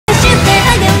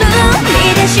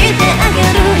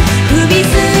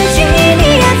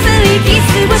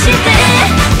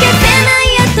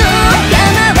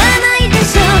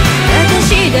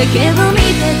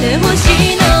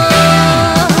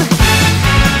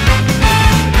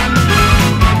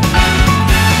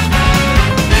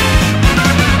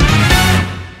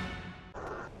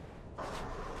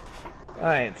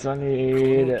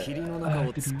need.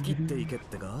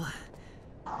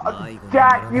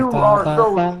 Jack, you are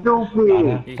so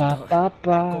stupid.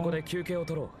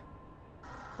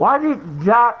 Why did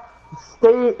Jack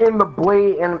stay in the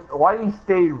blade and why did he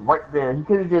stay right there? He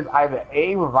could have just either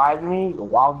A, revived me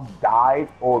while he died,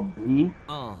 or B.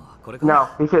 No,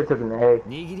 he should have taken the A.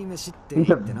 He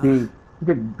took B. He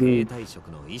took B. And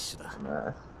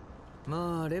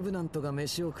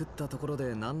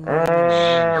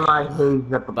my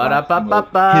haze at the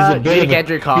Ba-da-ba-ba-ba. You get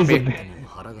your coffee.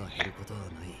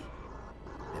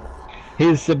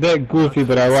 He's a bit goofy,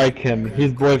 but I like him.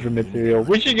 He's boyfriend material.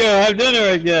 We should go have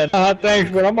dinner again.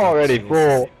 Thanks, but I'm already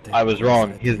full. I was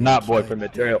wrong. He's not boyfriend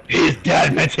material. He's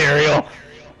dad material.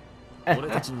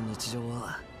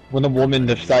 When a woman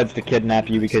decides to kidnap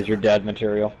you because you're dad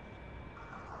material.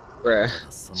 Bruh.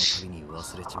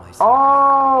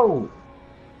 Oh!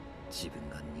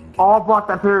 Oh, block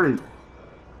that parry.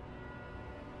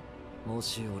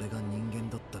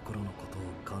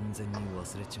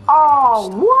 Oh,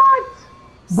 what?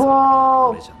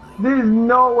 Bro! There's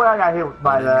no way I got hit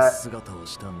by that.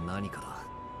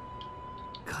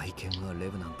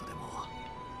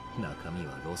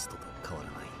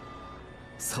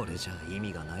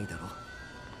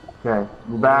 Okay,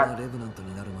 you back.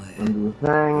 And do the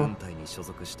thing.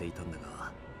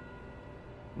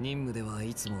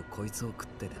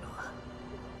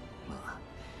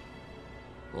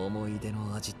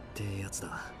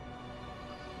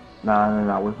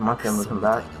 No, with my family come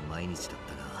back.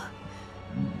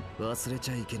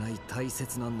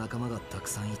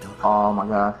 Oh my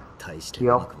god.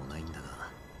 Kill.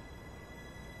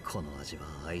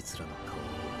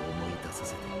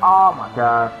 Oh my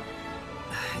god.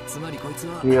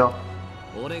 Kill.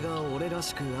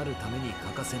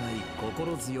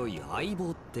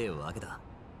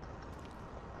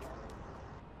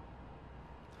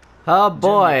 Oh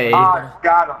boy. Oh,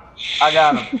 got him. I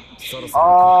got him.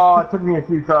 Oh, it took me a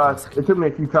few tries. It took me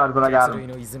a few tries, but I got him.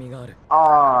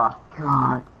 Oh,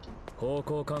 god.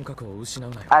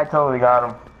 I totally got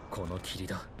him.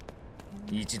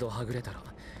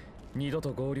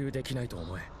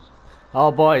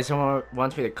 Oh boy, someone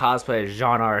wants me to cosplay as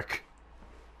Jean Arc.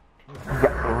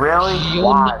 Really?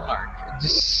 Why?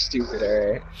 Just stupid,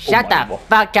 alright. Shut the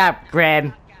fuck up,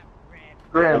 Grim.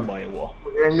 Grim.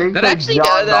 That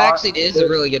actually is a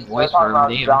really good voice for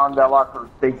him. John Delloc for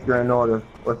Shakespeare in Order,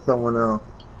 or someone else.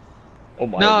 Oh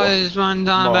my god. No, it's one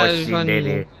Don, but it's one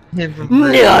him from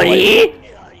Nutty!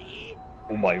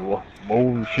 Oh my god.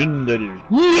 Motion daddy.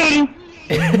 Nutty!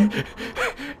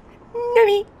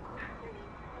 Nutty!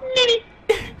 Nutty!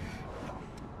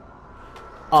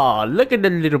 Aw, look at the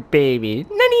little baby.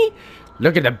 Nutty!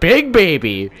 Look at the big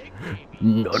baby.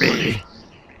 Nutty!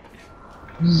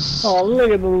 Oh,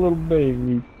 look at the little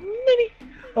baby. Nutty!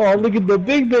 Oh, look at the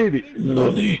big baby.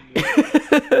 Nutty!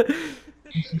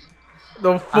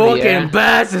 The fucking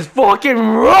bass is fucking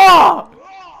raw!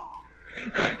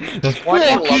 Why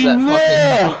do you love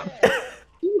that fucking...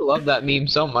 You love that meme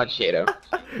so much, Shadow.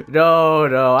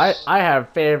 No, I have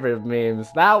favorite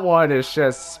memes. That one is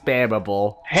just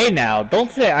spammable. Hey now,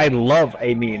 don't say I love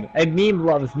a meme. A meme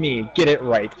loves me. Get it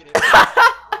right.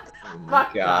 Oh my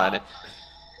god.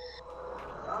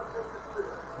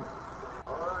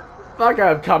 Fuck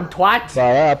up, cum twat!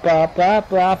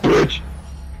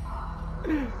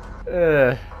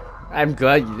 Bitch. I'm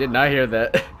glad you did not hear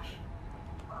that.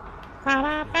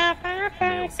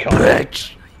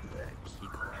 Bitch.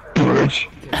 Bitch.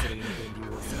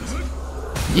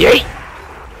 Yeet!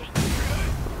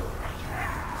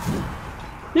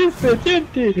 This bitch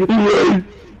empty.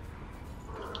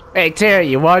 Hey Terry,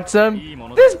 you want some?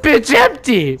 This bitch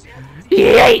empty!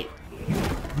 Yeet!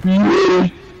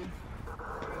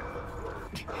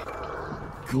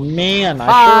 Man, I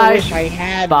sure wish I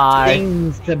had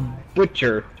things to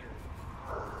butcher.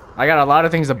 I got a lot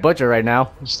of things to butcher right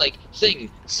now. Just like, thing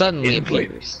suddenly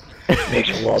appears.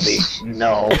 Makes lobby.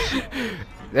 No.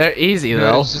 They're easy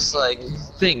though. It's just like,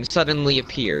 thing suddenly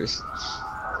appears.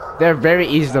 They're very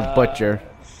easy to butcher.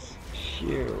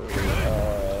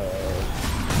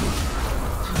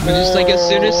 But just like as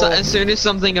soon as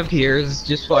something appears,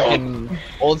 just fucking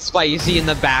Old Spicy in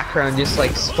the background, just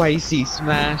like spicy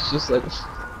smash, just like.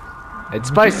 It's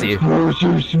spicy.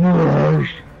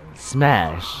 Smash.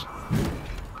 Smash.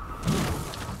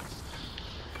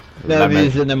 That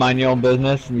means in the mind your own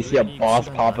business, and you see a boss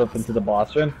pop up into the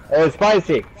boss room. Oh, it's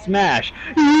spicy! Smash!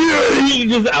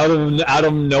 Just out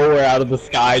of nowhere, out of the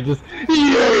sky, just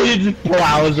he just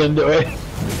plows into it.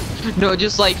 No,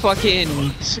 just like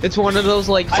fucking. It's one of those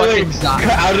like fucking.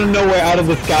 Out of nowhere, out of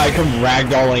the sky, come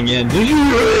ragdolling in.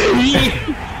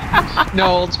 No,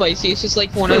 Old Spicy, it's just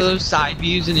like one of those side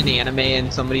views in an anime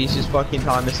and somebody's just fucking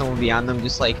talking to someone beyond them,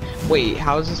 just like, wait,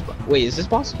 how is this, wait, is this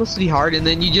boss supposed to be hard? And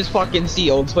then you just fucking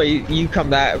see Old Spicy, you come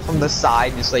back from the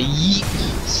side, just like,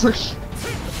 yeet.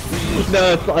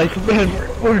 No, it's like,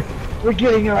 man, we're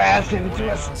getting our ass handed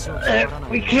to us.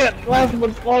 We can't last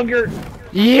much longer.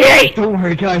 Yay! Don't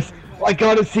worry, guys. I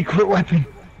got a secret weapon.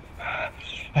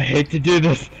 I hate to do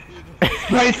this.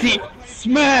 Spicy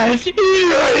smash!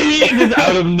 Just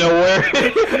out of nowhere.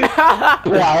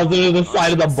 Plows into the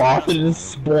side of the boss and it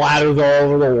just splatters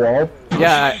all over the wall.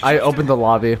 Yeah, I opened the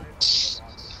lobby.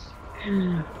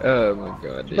 Oh my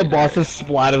god, dude. The boss just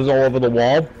splatters all over the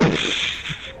wall.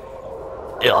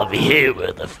 I'll be here,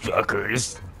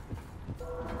 motherfuckers.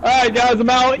 Alright guys, I'm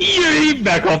out.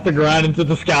 Back off the ground into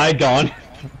the sky, gone.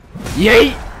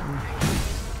 Yay!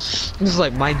 It's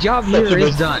like, my job here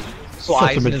is done.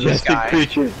 Flies Such a into the majestic sky.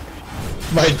 creature.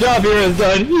 My job here is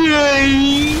done.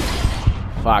 Yay!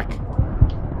 Fuck.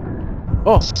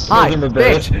 Oh, hi, Those are my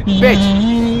bitch,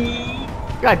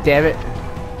 bitch. God damn it.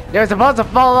 You're supposed to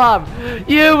fall off.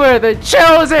 You were the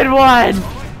chosen one.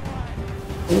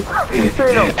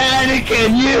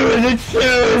 Anakin, you were the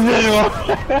chosen one!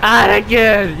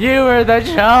 Anakin, you were the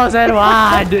chosen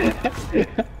one.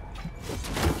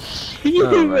 You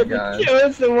Oh my were God. the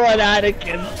chosen one,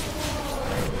 Anakin!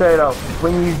 Straight up,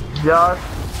 when you just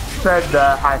said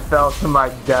that, I fell to my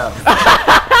death.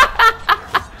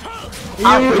 You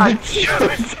were the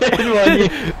chosen one!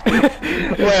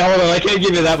 Wait, hold on, I can't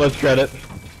give you that much credit.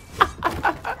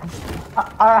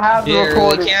 I have the Yeah, we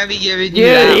recording. can't be giving you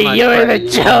that much You were the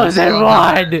credit. chosen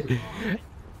one.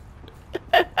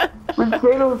 When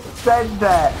Kato said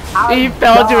that, He I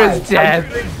fell to his died.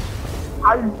 death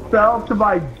I fell to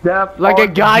my death like a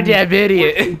on goddamn the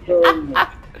idiot. canyon.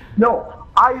 No,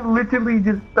 I literally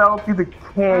just fell to the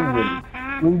canyon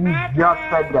when you just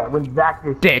said that. When Zach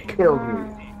just Dick. killed me.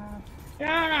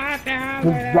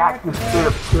 When Zach just straight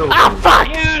up killed me. Ah, fuck!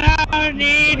 You don't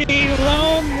need to be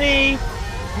lonely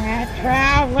at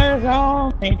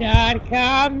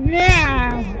travelersonly.com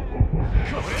now!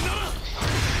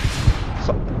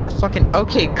 Fucking,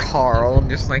 okay, Carl, I'm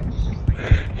just like,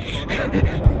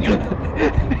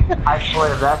 I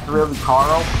swear, that's really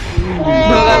Carl. no,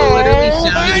 that literally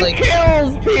sounded like,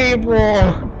 kills people!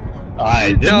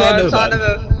 I did no, not I know was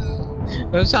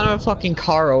that. sounding of fucking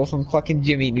Carl from fucking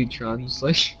Jimmy Neutron, just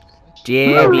like,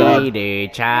 Jimmy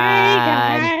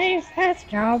Neutron. Let's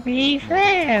go be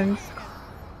friends!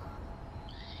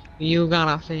 you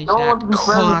gotta finish No that one's been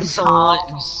friends with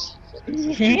croissant.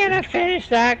 You gonna finish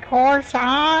that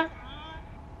croissant?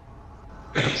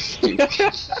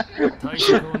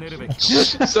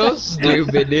 So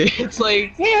stupid, dude. It's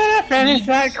like, You gonna finish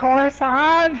that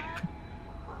croissant?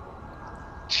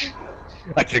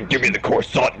 I said, give me the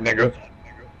croissant, nigga.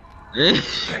 No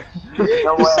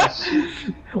way.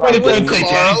 What did when that say,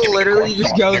 Carl Jack? literally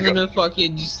just goes Nigga. into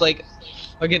fucking, just like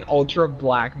an ultra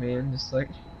black man, just like,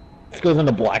 This goes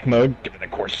into black mode. Give me the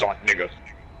croissant, nigga.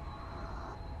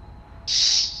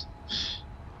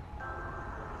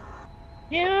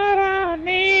 You don't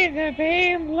need to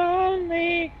be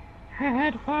lonely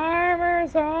at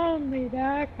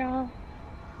farmersonly.com.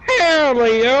 Hell,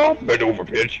 Leo! Bend over,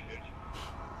 bitch.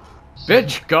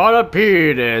 Bitch got a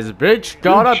penis. Bitch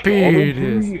got a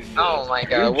penis. oh my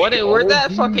god, where'd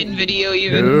that fucking video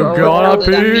even Who go? got a Where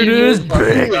the hell did that penis? video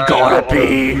fucking Bitch go? got a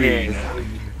penis.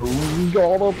 Who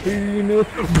got a penis?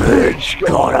 Bitch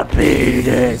got a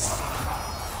penis.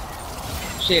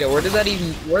 Shada, where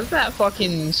did that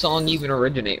fucking song even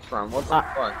originate from? What the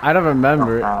fuck? I don't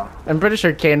remember. I'm pretty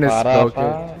sure Candace spoke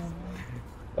it.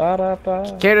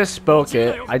 Candace spoke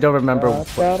it. I don't remember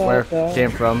where it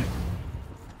came from.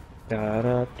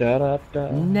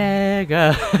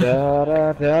 Nigga.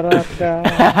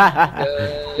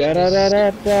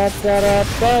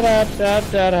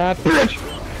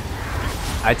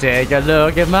 I take a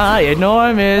look at my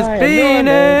enormous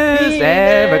penis.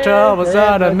 Every trouble's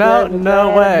on a melting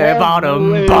away.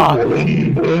 Bottom,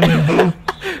 bottom.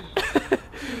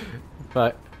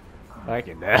 But,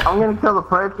 fucking that. I'm gonna tell the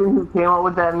person who came up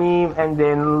with that meme and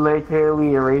then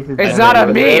literally erase it. It's not a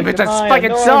meme, it's a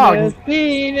fucking song.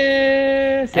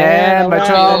 Penis, And my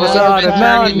trouble's on a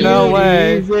melting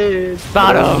away.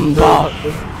 Bottom,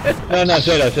 bottom. No,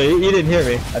 straight up. So you didn't hear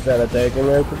me. I said I take a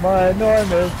look at my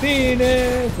enormous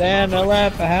penis and I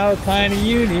laugh at how tiny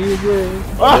you need is.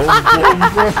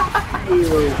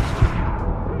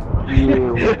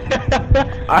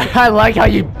 I like how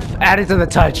you added to the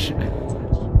touch.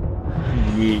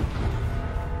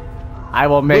 I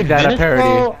will make that a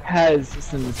parody. Has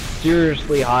some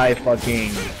seriously high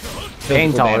fucking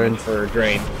Pain physical tolerance. damage for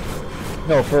drain.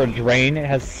 No, for a drain, it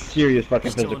has serious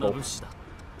fucking physical.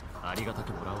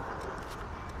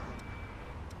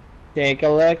 Take a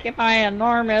look at my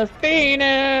enormous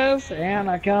penis, and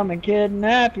I come and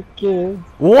kidnap your kids.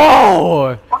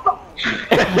 Whoa!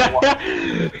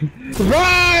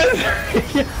 Surprise!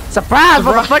 Surprise,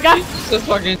 motherfucker! It's a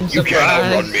fucking surprise. You can't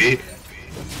outrun me.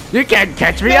 You can't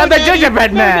catch me, I'm the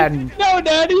gingerbread man! No,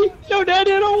 Daddy! No,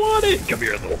 Daddy, I don't want it! Come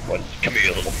here, little one. Come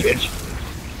here, little bitch.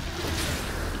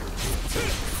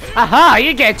 Aha!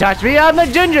 You can't touch me, I'm the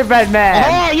gingerbread man!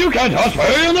 Oh, you can't touch me!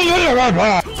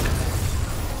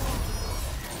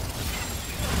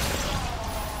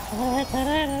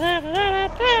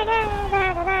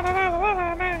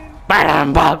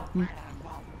 Bam, bam.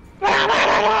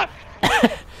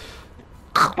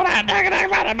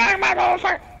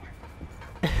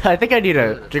 I think I need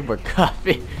to drink more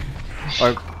coffee.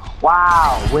 Or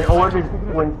Wow, when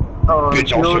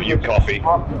Bitch, I'll show you coffee.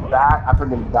 Back, I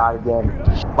freaking died again.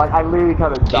 Like I literally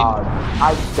kind of dodged.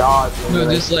 I dodged. No,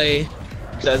 just like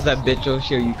says that bitch will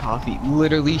show you coffee.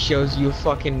 Literally shows you a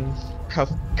fucking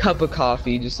cup of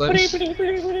coffee. Just like.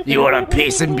 you want a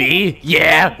piece of me?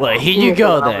 Yeah. Well, here you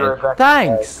go then.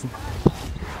 Thanks.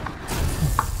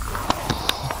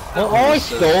 Well, I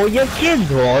stole your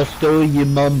kids, or I stole your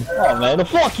mum. Oh man,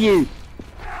 fuck you!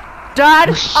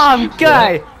 Dad, I'm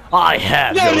gay. I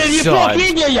have no you son.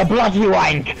 fucking you bloody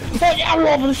wank! What you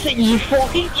rather sit in your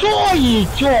fucking toy, you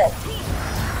top!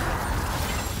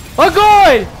 Oh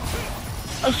god!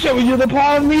 I'll show you the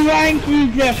power of me wank,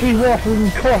 you Jeffrey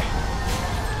waffling cough!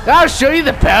 I'll show you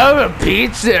the power of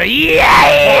pizza.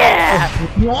 Yeah!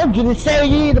 I'm gonna show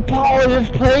you the power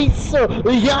of pizza!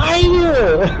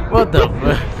 Yeah! What the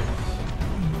fuck?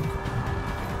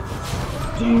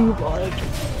 Dude, like,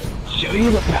 show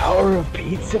you the power of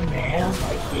pizza, man.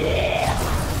 Like, yeah.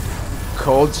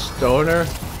 Cold stoner?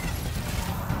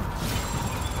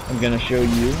 I'm gonna show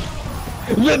you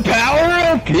the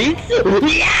power of pizza.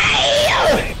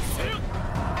 Yeah!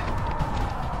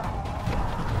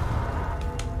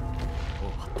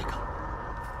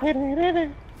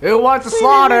 Who wants a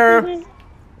slaughter?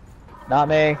 Not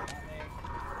me.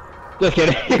 Just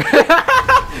kidding.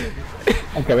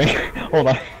 I'm coming. Hold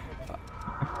on.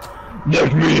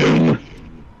 Let me in.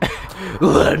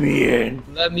 Let me in.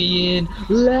 Let me in.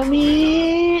 Let me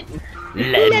in.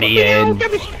 Let me in.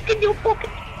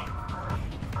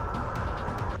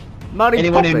 Money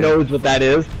Anyone who puppet. knows what that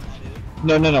is?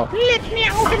 No. Let me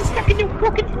out, I'm stuck in your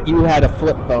pocket. You had a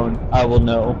flip phone. I will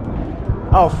know.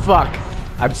 Oh fuck.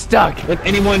 I'm stuck. If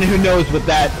anyone who knows what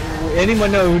that,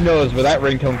 who knows where that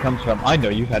ringtone comes from, I know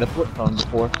you've had a flip phone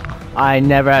before. I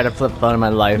never had a flip phone in my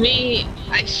life. Me,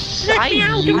 I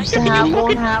used to have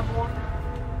one.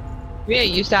 Yeah, I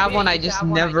used to have one. I just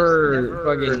never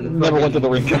fucking Never went to the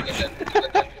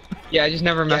ringtone. Yeah, I just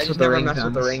never messed with the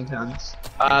ringtones.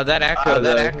 That echo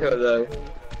though.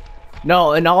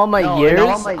 No, in all my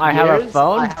years, I have a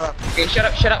phone. Okay, shut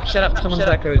up. Someone's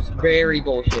echo is very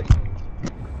bullshit.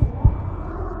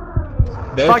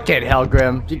 Fucking hell,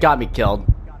 Grim. You got me killed.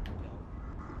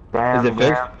 Is it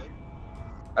fixed?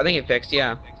 I think it fixed,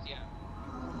 yeah.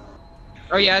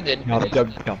 Oh yeah, it did. Was Was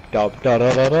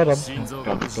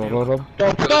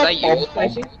that you,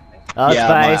 Spicy? Oh,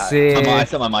 spicy. I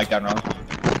set my mic down wrong.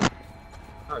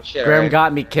 Oh shit. Grim alright.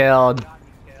 got me killed.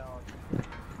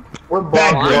 We're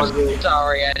Bad boss. Grim.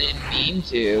 Sorry, I didn't mean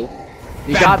to.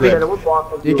 You got me. We're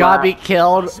boss. You got me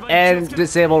killed and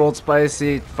disabled Old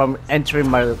Spicy from entering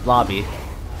my lobby.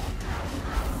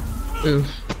 Oof.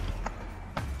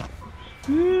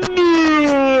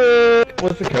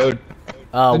 What's the code?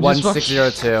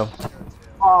 1602.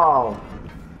 Oh.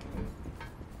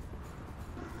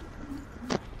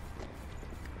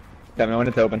 Tell me when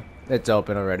it's open. It's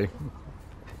open already.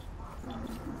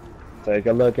 Take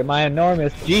a look at my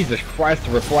enormous. Jesus Christ,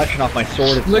 the reflection off my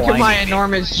sword is Look at flying. my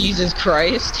enormous Jesus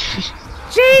Christ.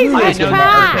 Jesus Take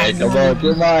Christ! a look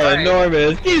at my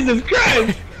enormous. Jesus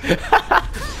Christ!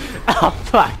 Oh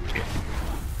fuck!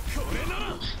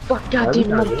 Fuck goddamn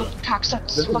motherfucking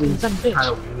cocksuckers, fucking son of a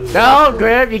bitch. No,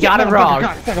 Grim, you got it wrong.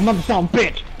 Like a mother son of a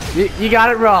bitch. You got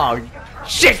it wrong.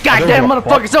 Shit, goddamn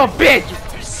motherfucker, son of a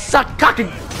bitch! You suck cocking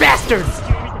bastards!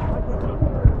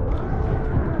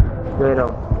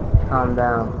 Fredo, calm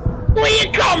down. Will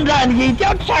you calm down, you?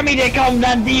 Don't tell me to calm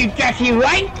down, you dirty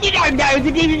wank. You don't know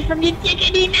the difference from your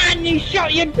dignity, man. You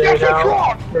shot your dirty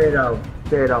cock.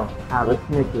 Fredo, have a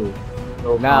Snickers.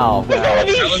 No. Look at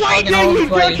these sides, you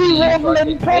dirty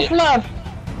wobbling puff love.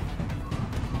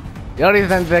 The only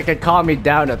thing that can calm me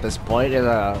down at this point is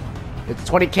it's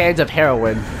 20 cans of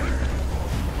heroin.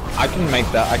 I can make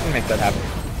that happen.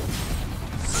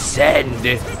 Send.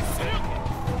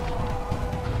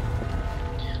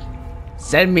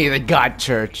 Send me the God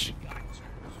Church.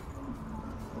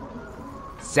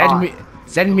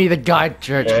 Send me the God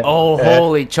Church. Oh,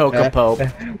 holy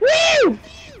Chocopope. Woo!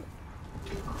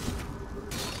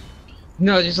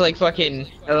 No, just like fucking,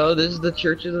 hello, this is the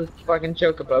Church of the fucking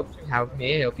Chocobo. How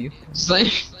may I help you? Just like,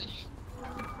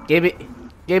 Give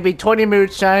me 20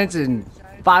 moonshines and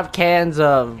 5 cans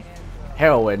of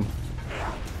heroin.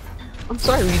 I'm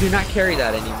sorry, we do not carry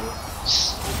that anymore.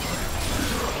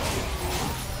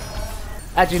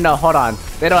 Actually, no, hold on.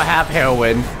 They don't have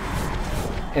heroin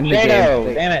in the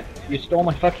game. Damn it. You stole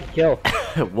my fucking kill.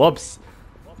 Whoops.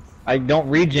 I don't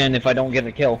regen if I don't get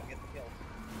a kill.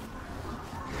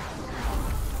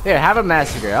 Here, have a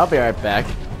massacre. I'll be right back.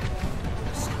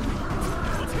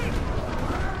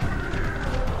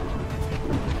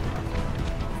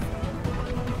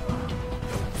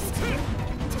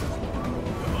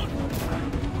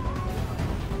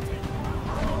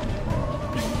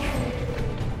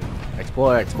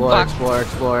 Explore, explore, explore,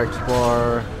 explore,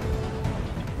 explore.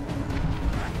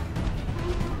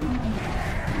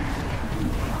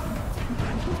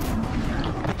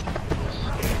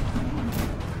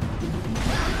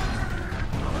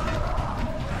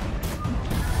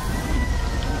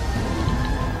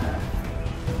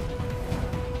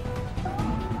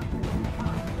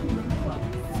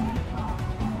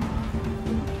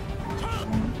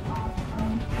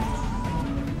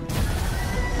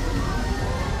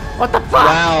 What the fuck?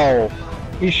 Wow.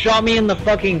 He shot me in the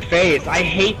fucking face. I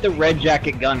hate the red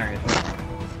jacket gunners.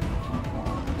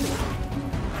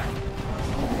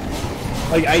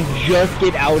 Like, I just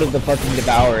get out of the fucking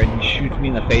Devourer and he shoots me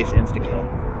in the face insta-kill.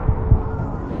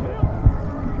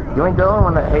 You ain't the only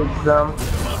one that hates them.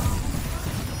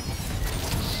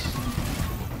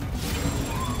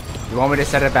 You want me to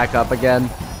set it back up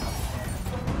again?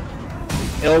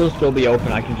 It'll still be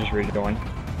open, I can just rejoin.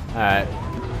 Alright.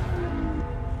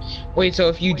 Wait, so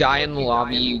if you die in the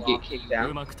lobby, you get kicked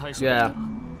out? Yeah.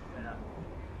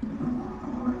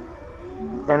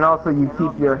 And also you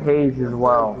keep your haze as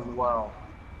well.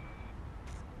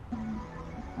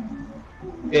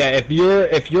 Yeah, if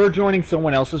you're joining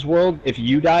someone else's world, if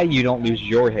you die, you don't lose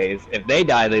your haze. If they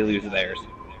die, they lose theirs.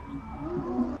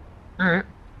 Alright,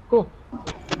 cool.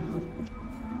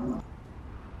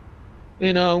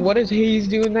 And what does Haze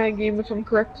do in that game if I'm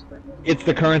correct? It's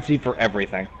the currency for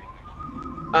everything.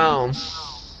 You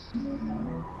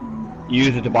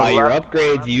use it to buy your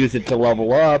upgrades, you use it to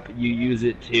level up, you use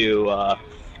it to,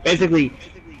 basically,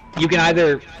 you can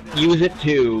either use it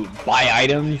to buy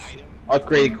items,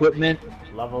 upgrade equipment,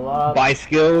 Level up, buy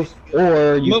skills,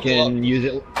 or you can use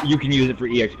it for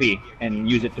EXP and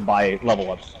use it to buy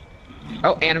level ups.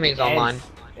 Oh, anime's online.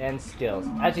 And skills.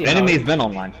 Actually, Anime's been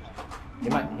online. He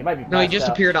might be. No, he just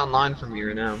appeared online from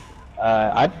here now.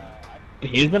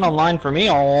 He's been online for me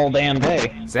all damn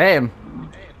day. Same.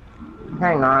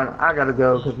 Hang on, I gotta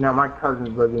go because now my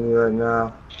cousin's looking at me right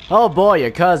now. Oh boy, your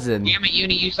cousin. Damn it,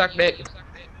 Uni, you suck dick.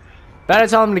 Better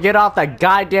tell him to get off that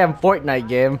goddamn Fortnite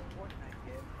game.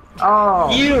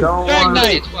 Oh, You don't fag worry.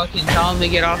 night. Fucking tell him to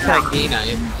get off that gay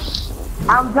night.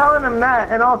 I'm telling him that,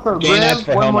 and also, Gay Grim, nights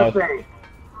for one more homos. thing.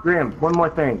 Grim, one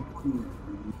more thing.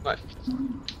 What?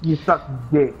 You suck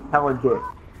dick, hella dick.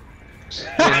 He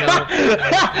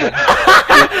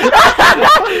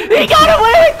got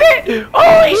away with it!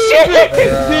 Holy shit!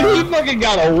 Dude, he fucking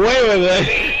got away with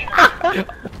it.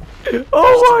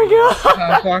 Oh my god!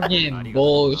 Fucking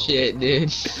bullshit,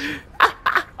 dude.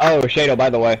 Oh, Shado, by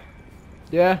the way.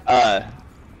 Yeah. I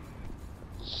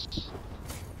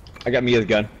got Mia's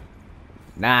gun.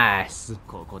 Nice.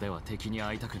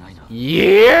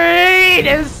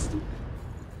 Yes!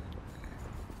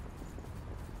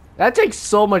 That takes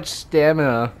so much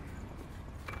stamina.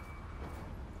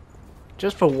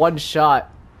 Just for one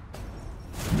shot.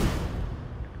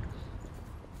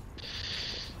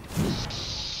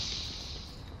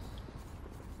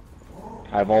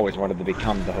 I've always wanted to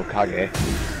become the Hokage.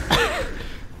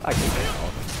 I can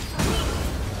tell.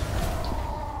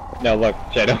 No, look,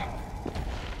 Shado.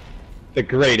 The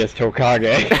greatest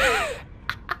Hokage.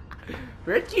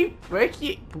 Where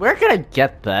can I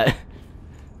get that?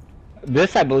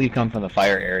 This, I believe, comes from the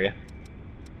fire area.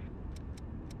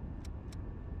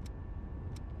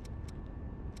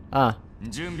 Ah.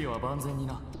 Let's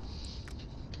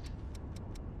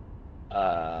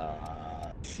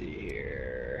see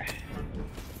here.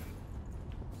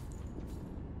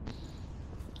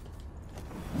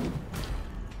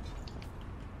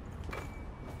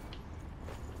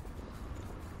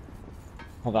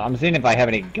 Hold on, I'm seeing if I have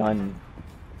any good,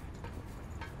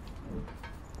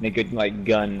 like,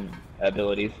 gun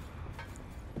abilities.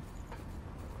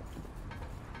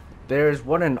 There's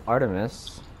one in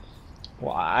Artemis.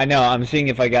 Well, I know. I'm seeing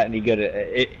if I got any good.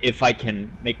 If I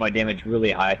can make my damage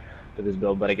really high for this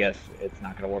build, but I guess it's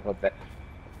not gonna work like that.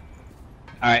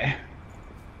 All right.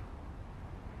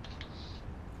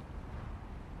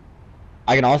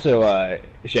 I can also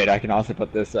Shade. I can also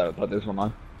put this one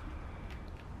on.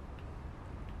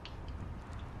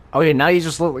 Okay, now you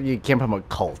just look like you came from a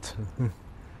cult.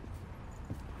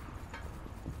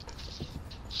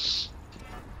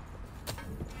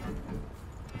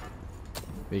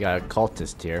 We got a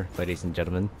cultist here, ladies and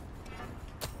gentlemen.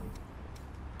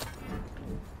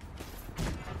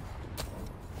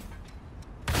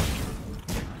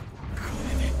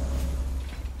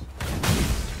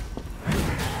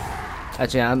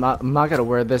 Actually, I'm not gonna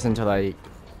wear this until I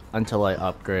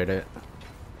upgrade it.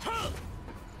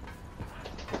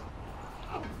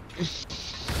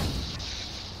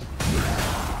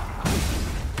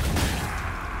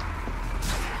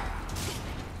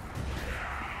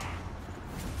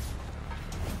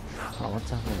 Oh, what's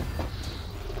happening?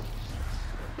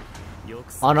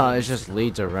 Oh no, it just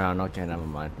leads around. Okay, never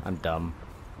mind. I'm dumb.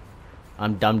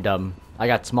 I'm dumb. I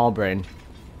got small brain.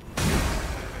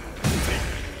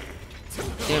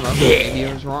 Damn, maybe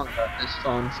I was wrong about this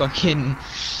phone fucking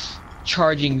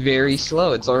charging very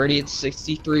slow. It's already at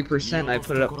 63%. I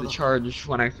put it up to charge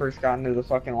when I first got into the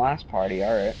fucking last party.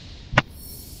 Alright.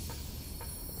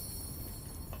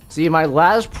 See, my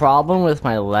last problem with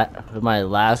my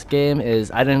last game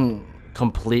is I didn't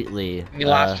completely. You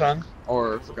last time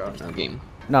or forgot no game?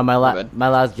 No, my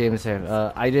last game is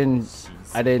here. I didn't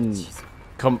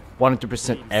come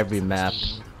 100% every map.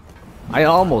 I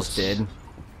almost did.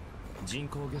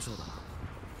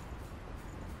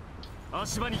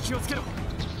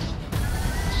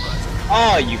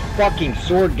 Oh, you fucking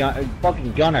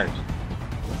fucking gunners!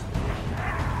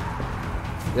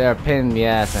 They're a pain in the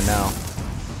ass, I know.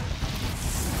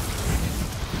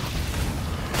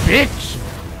 Bitch!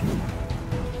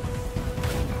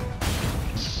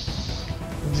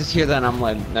 You just hear that and I'm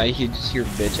like, no, you just hear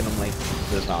bitch and I'm like,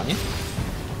 lasagna?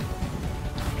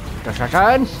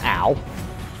 Ow.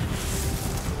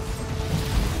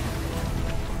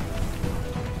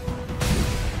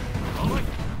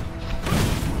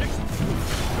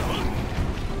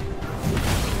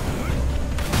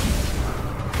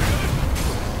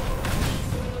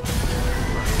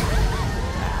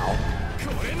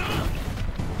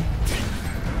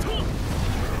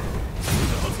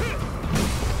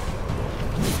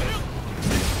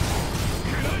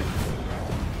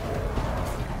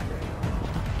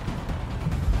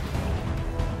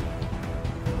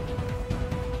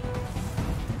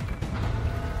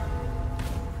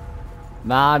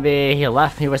 Mommy, he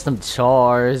left me with some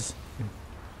chores.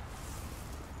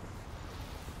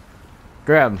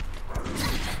 Grim.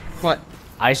 What?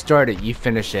 I started, you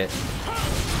finish it.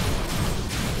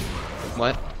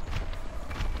 What?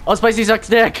 Oh, Spicy sucks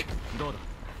dick!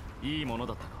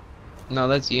 No,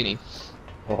 that's Uni.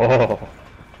 Oh.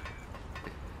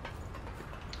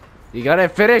 You gotta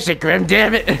finish it, Grim,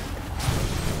 damn it!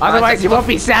 Otherwise you won't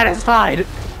be satisfied!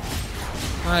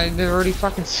 They're already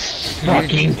fucking...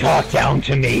 Fucking talk down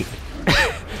to me!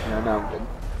 No, I'm good.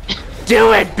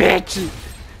 Do it, bitch!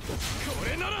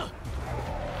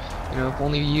 You know, if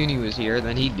only Uni was here,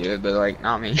 then he'd do it, but like,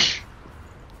 not me.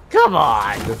 Come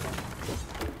on!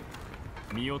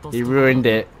 He ruined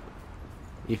it.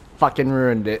 He fucking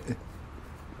ruined it.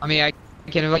 I mean, I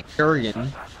can invite Jurgen. I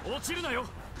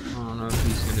don't know if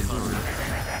he's gonna join.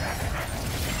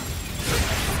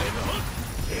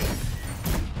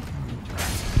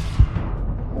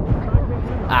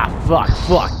 Ah,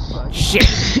 fuck, shit!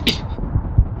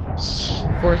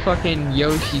 Poor fucking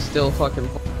Yoshi's still fucking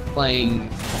playing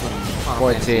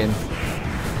Final 14.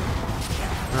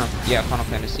 Yeah, Final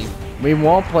Fantasy. We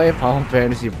won't play Final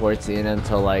Fantasy 14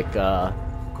 until like,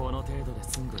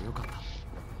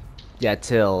 yeah,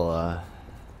 till,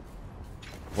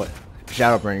 what?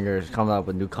 Shadowbringers is coming up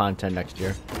with new content next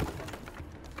year.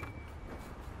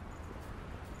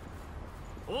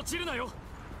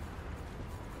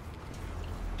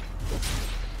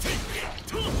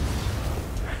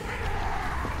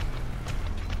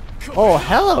 Oh,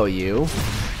 hello, you.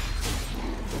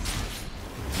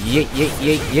 Yeet, yeet,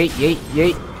 yeet, yeet, yeet,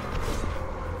 yeet.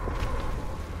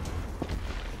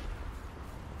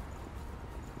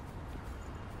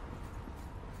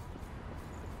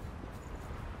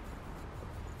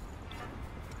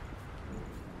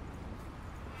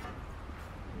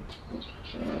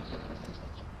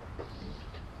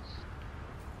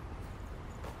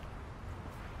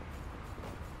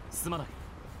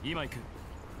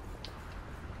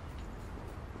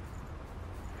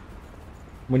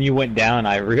 When you went down,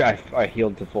 I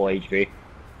healed to full HP.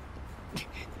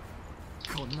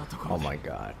 Oh my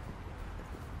god.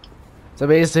 So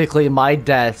basically, my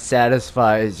death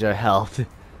satisfies your health.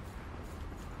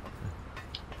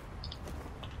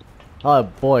 Oh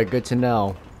boy, good to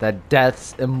know that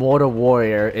Death's immortal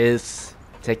warrior is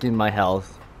taking my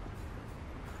health.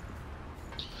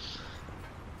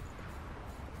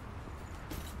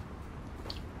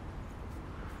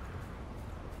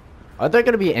 Are there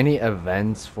gonna be any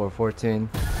events for 14?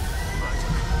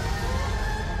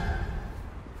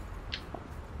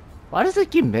 Why does it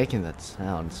keep making that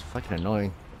sound? It's fucking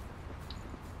annoying.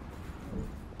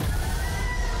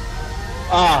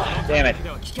 Ah, damn it.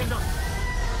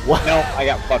 What? No, I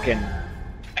got fucking...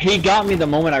 He got me the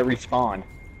moment I respawned.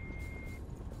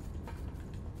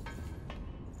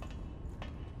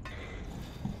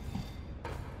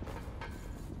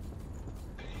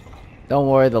 Don't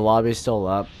worry, the lobby's still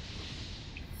up.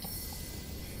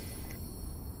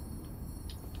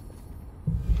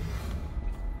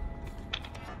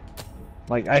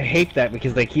 Like, I hate that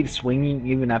because they keep swinging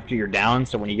even after you're down,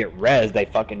 so when you get rezzed, they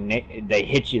fucking they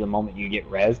hit you the moment you get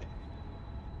rezzed.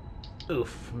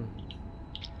 Oof.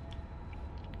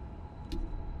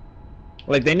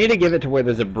 Like, they need to give it to where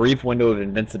there's a brief window of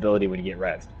invincibility when you get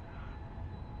rezzed.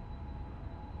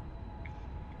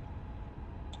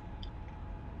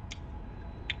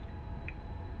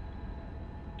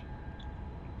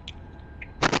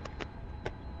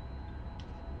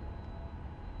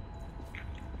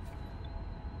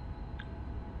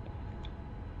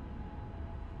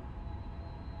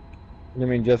 Give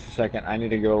me just a second. I need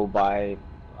to go buy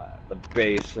the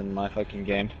base in my fucking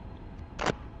game.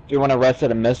 If you want to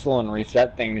reset a missile and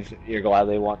reset things,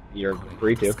 you're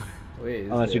free to. Wait,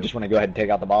 Unless you just want to go ahead and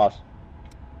take out the boss.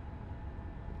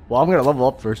 Well, I'm gonna level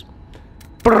up first.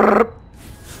 Brrr.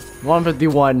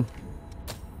 151.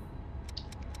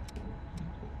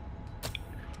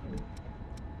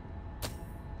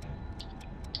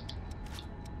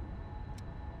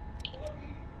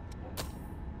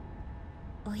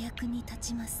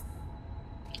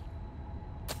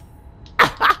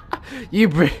 You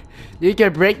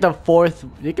can break the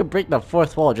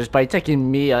fourth wall just by taking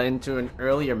Mia into an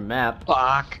earlier map.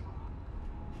 Fuck.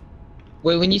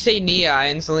 Wait, when you say Nia, I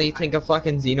instantly think of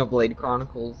fucking Xenoblade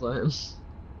Chronicles.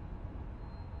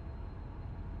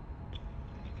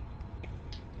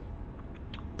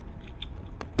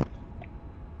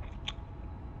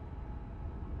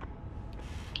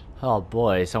 Oh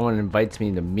boy, someone invites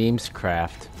me to Memes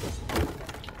Craft.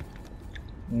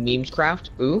 Memes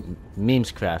craft? Ooh.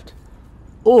 Memes Craft.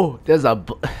 Oh, there's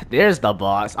the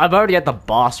boss. I'm already at the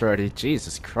boss already.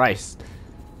 Jesus Christ.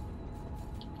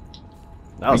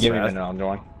 That was Give me a fast. minute, I'm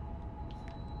going.